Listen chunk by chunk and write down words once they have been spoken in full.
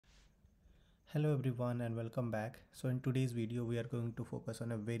Hello everyone and welcome back. So in today's video we are going to focus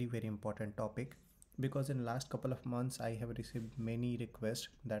on a very important topic because in last couple of months I have received many requests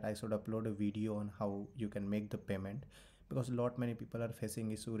that I should upload a video on how you can make the payment because many people are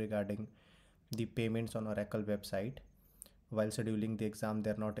facing issue regarding the payments on Oracle website. While scheduling the exam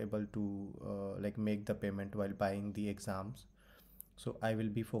they are not able to make the payment while buying the exams. So I will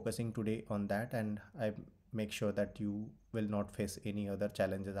be focusing today on that, and I make sure that you will not face any other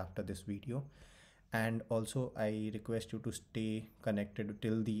challenges after this video. And also I request you to stay connected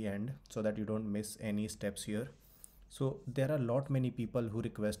till the end so that you don't miss any steps here. So there are many people who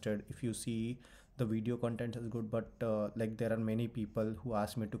requested, if you see the video content is good, but there are many people who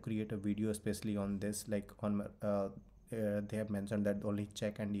asked me to create a video especially on this, they have mentioned that only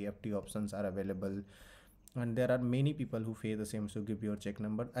check and EFT options are available, and there are many people who face the same. So give your check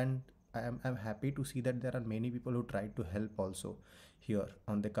number, and I'm happy to see that there are many people who try to help also here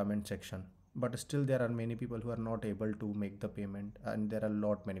on the comment section, but still there are many people who are not able to make the payment, and there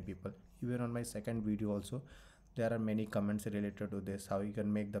are many people. Even on my second video also there are many comments related to this, how you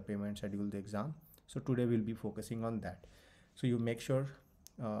can make the payment, schedule the exam. So today we'll be focusing on that. So you make sure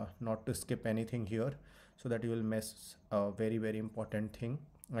not to skip anything here, so that you will miss a very important thing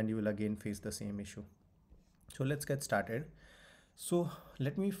and you will again face the same issue. So let's get started. So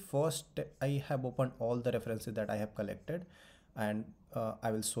let me first, I have opened all the references that I have collected, and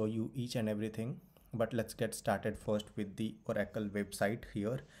I will show you each and everything. But let's get started first with the Oracle website.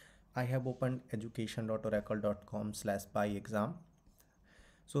 Here I have opened education.oracle.com/byexam.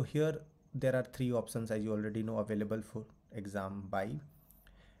 So here there are three options, as you already know, available for exam buy.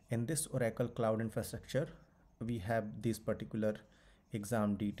 In this Oracle Cloud Infrastructure, we have this particular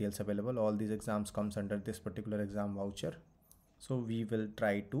exam details available. All these exams comes under this particular exam voucher. So we will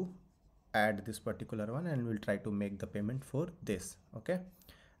try to add this particular one and we'll try to make the payment for this. Okay,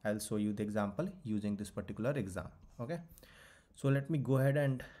 I'll show you the example using this particular exam. Okay, so let me go ahead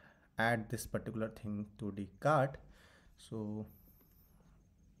and add this particular thing to the cart. So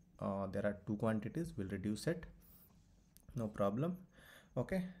there are two quantities, we'll reduce it, no problem.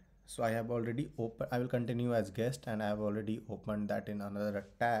 Okay, so I have already opened, I will continue as guest, and I have already opened that in another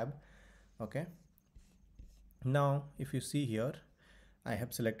tab. Okay, now if you see here, I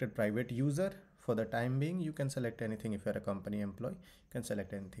have selected private user. For the time being, you can select anything. If you're a company employee, you can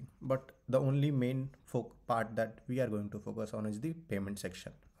select anything, but the only main part that we are going to focus on is the payment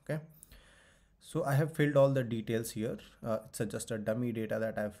section. Okay, so I have filled all the details here. It's just a dummy data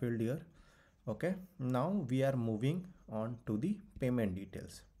that I have filled here. Okay, now we are moving on to the payment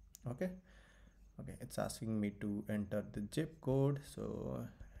details. Okay, it's asking me to enter the zip code, so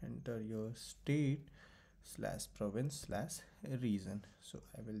enter your state /province /region. So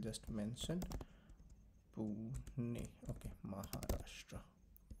I will just mention Pune. Okay, Maharashtra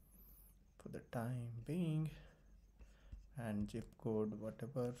for the time being, and zip code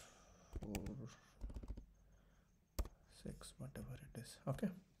whatever 46 whatever it is. Okay,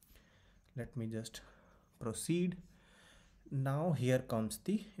 let me just proceed. Now here comes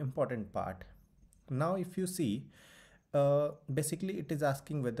the important part. Now if you see, basically it is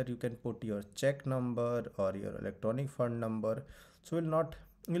asking whether you can put your check number or your electronic fund number. So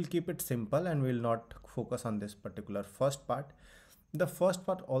we'll keep it simple and we'll not focus on this particular first part. The first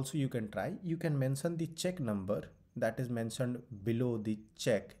part also you can try. You can mention the check number that is mentioned below the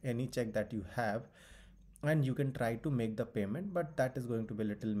check, any check that you have, and you can try to make the payment, but that is going to be a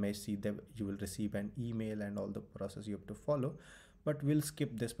little messy. You will receive an email and all the process you have to follow, but we'll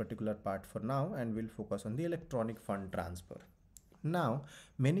skip this particular part for now and we'll focus on the electronic fund transfer. Now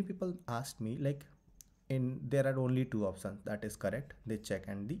many people asked me, there are only two options, that is correct, the check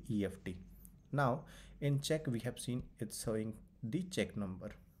and the EFT. Now in check we have seen it's showing the check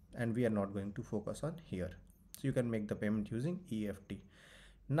number, and we are not going to focus on here. So you can make the payment using EFT.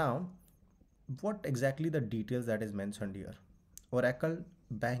 Now what exactly the details that is mentioned here? Oracle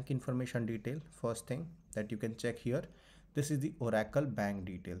bank information detail, first thing that you can check here. This is the Oracle bank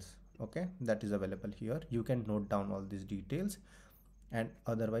details. Okay, that is available here. You can note down all these details, and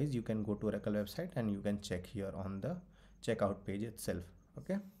otherwise you can go to Oracle website and you can check here on the checkout page itself.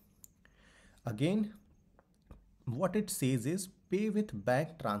 Okay, again what it says is pay with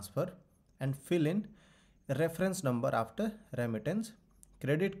bank transfer and fill in reference number after remittance.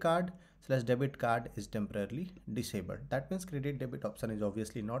 Credit card / debit card is temporarily disabled. That means credit debit option is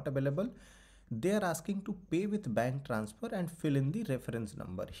obviously not available. They are asking to pay with bank transfer and fill in the reference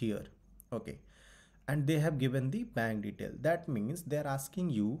number here. Okay, and they have given the bank detail. That means they are asking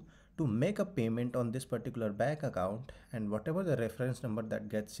you to make a payment on this particular bank account, and whatever the reference number that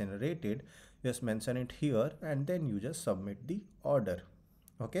gets generated, just mention it here and then you just submit the order.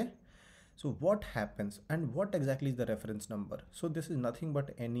 Okay, So what happens and what exactly is the reference number? So this is nothing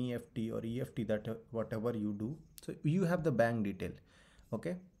but NEFT or EFT, that whatever you do. So you have the bank detail.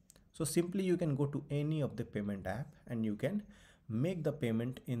 Okay. So simply you can go to any of the payment app and you can make the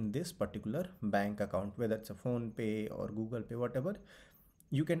payment in this particular bank account, whether it's a Phone Pay or Google Pay, whatever.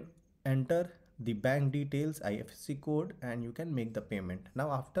 You can enter the bank details, IFSC code, and you can make the payment.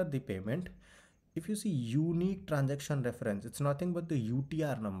 Now after the payment, if you see unique transaction reference, it's nothing but the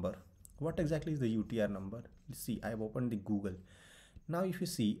UTR number. What exactly is the UTR number? See, I've opened the Google. Now if you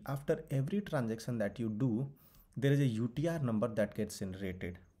see, after every transaction that you do, there is a UTR number that gets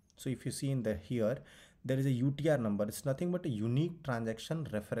generated. So if you see in the here, there is a UTR number. It's nothing but a unique transaction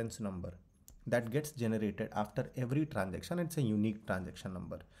reference number that gets generated after every transaction. It's a unique transaction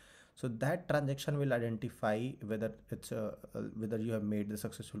number. So that transaction will identify whether it's whether you have made the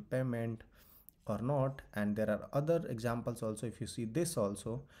successful payment or not. And there are other examples also. If you see this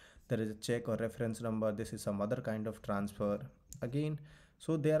also, there is a check or reference number. This is some other kind of transfer again.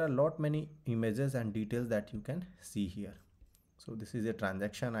 So there are many images and details that you can see here. So this is a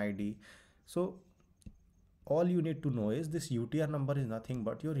transaction ID. So all you need to know is this UTR number is nothing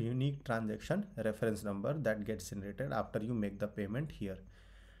but your unique transaction reference number that gets generated after you make the payment here.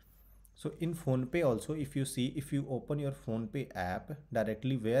 So in PhonePe also, if you see, if you open your PhonePe app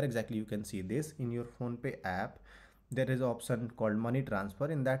directly, where exactly you can see this in your PhonePe app, there is an option called money transfer.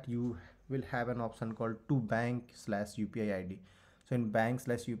 In that you will have an option called to bank/UPI ID. So in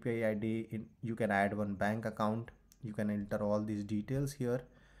bank/UPI ID, you can add one bank account. You can enter all these details here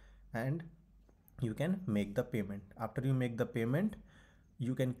and you can make the payment. After you make the payment,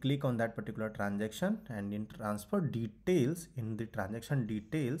 you can click on that particular transaction, and in transfer details, in the transaction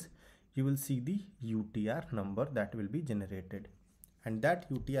details, you will see the UTR number that will be generated, and that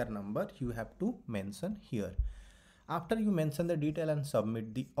UTR number you have to mention here. After you mention the detail and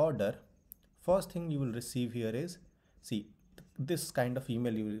submit the order, first thing you will receive here is, see, this kind of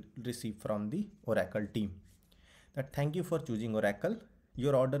email you will receive from the Oracle team that thank you for choosing Oracle.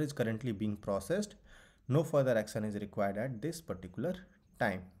 Your order is currently being processed. No further action is required at this particular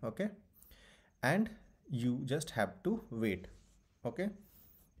time. Okay. And you just have to wait. Okay.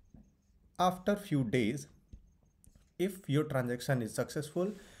 After few days, if your transaction is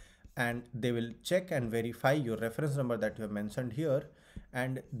successful, and they will check and verify your reference number that you have mentioned here,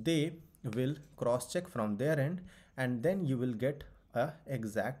 and they will cross check from their end, and then you will get a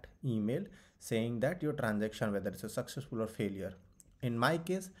exact email saying that your transaction, whether it's a successful or failure. In my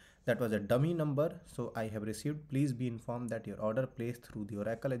case, that was a dummy number, so I have received, please be informed that your order placed through the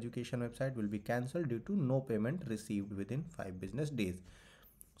Oracle Education website will be cancelled due to no payment received within 5 business days.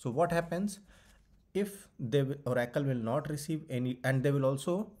 So what happens if Oracle will not receive any, and they will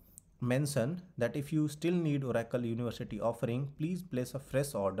also mention that if you still need Oracle University offering, please place a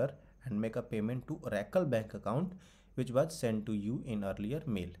fresh order and make a payment to Oracle bank account which was sent to you in earlier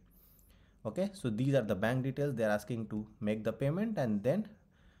mail. Okay, so these are the bank details. They are asking to make the payment and then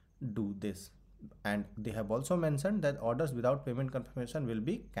do this. And they have also mentioned that orders without payment confirmation will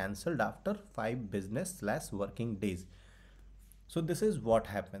be cancelled after 5 business/working days. So this is what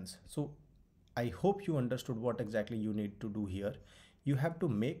happens. So I hope you understood what exactly you need to do here. You have to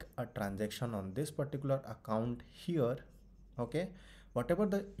make a transaction on this particular account here. Okay, whatever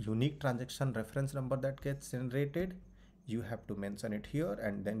the unique transaction reference number that gets generated, you have to mention it here,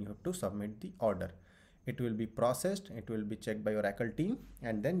 and then you have to submit the order. It will be processed, it will be checked by Oracle team,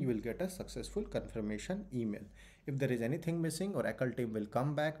 and then you will get a successful confirmation email. If there is anything missing, Oracle team will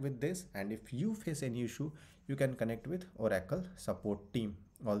come back with this, and if you face any issue, you can connect with Oracle support team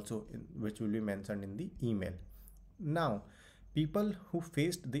also, which will be mentioned in the email. Now, people who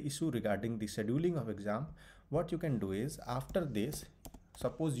faced the issue regarding the scheduling of exam, what you can do is, after this,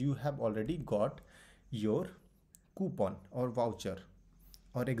 suppose you have already got your coupon or voucher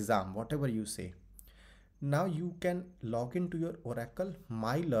or exam, whatever you say. Now you can log into your Oracle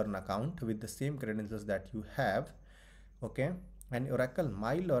MyLearn account with the same credentials that you have. Okay, and Oracle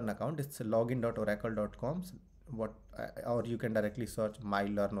MyLearn account, it's login.oracle.com, or you can directly search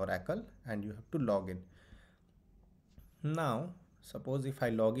MyLearn Oracle and you have to log in. Now suppose if I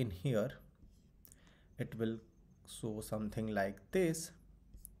log in here, it will show something like this,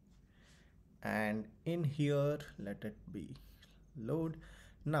 and in here, let it be load.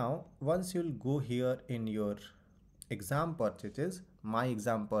 Now once you'll go here in your exam purchases, my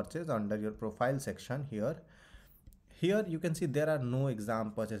exam purchase, under your profile section here you can see there are no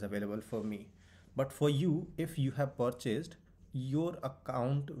exam purchase available for me, but for you, if you have purchased, your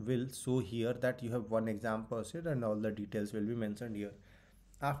account will show here that you have one exam purchase and all the details will be mentioned here.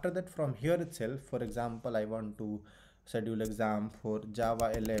 After that, from here itself, for example, I want to schedule exam for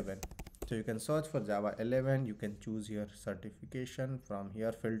Java 11. So you can search for Java 11, you can choose your certification from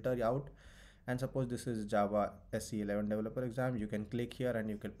here, filter out, and suppose this is Java SE11 developer exam, you can click here and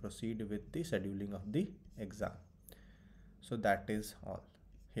you can proceed with the scheduling of the exam. So that is all.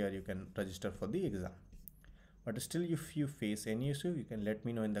 Here you can register for the exam. But still, if you face any issue, you can let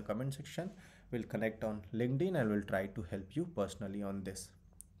me know in the comment section. We'll connect on LinkedIn and we'll try to help you personally on this.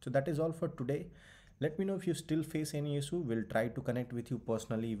 So that is all for today. Let me know if you still face any issue. We'll try to connect with you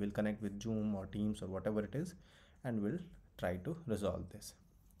personally. We'll connect with Zoom or Teams or whatever it is, and we'll try to resolve this.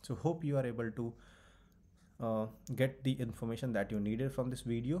 So hope you are able to get the information that you needed from this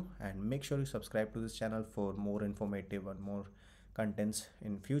video, and make sure you subscribe to this channel for more informative and more contents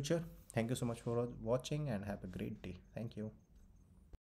in future. Thank you so much for watching and have a great day. Thank you.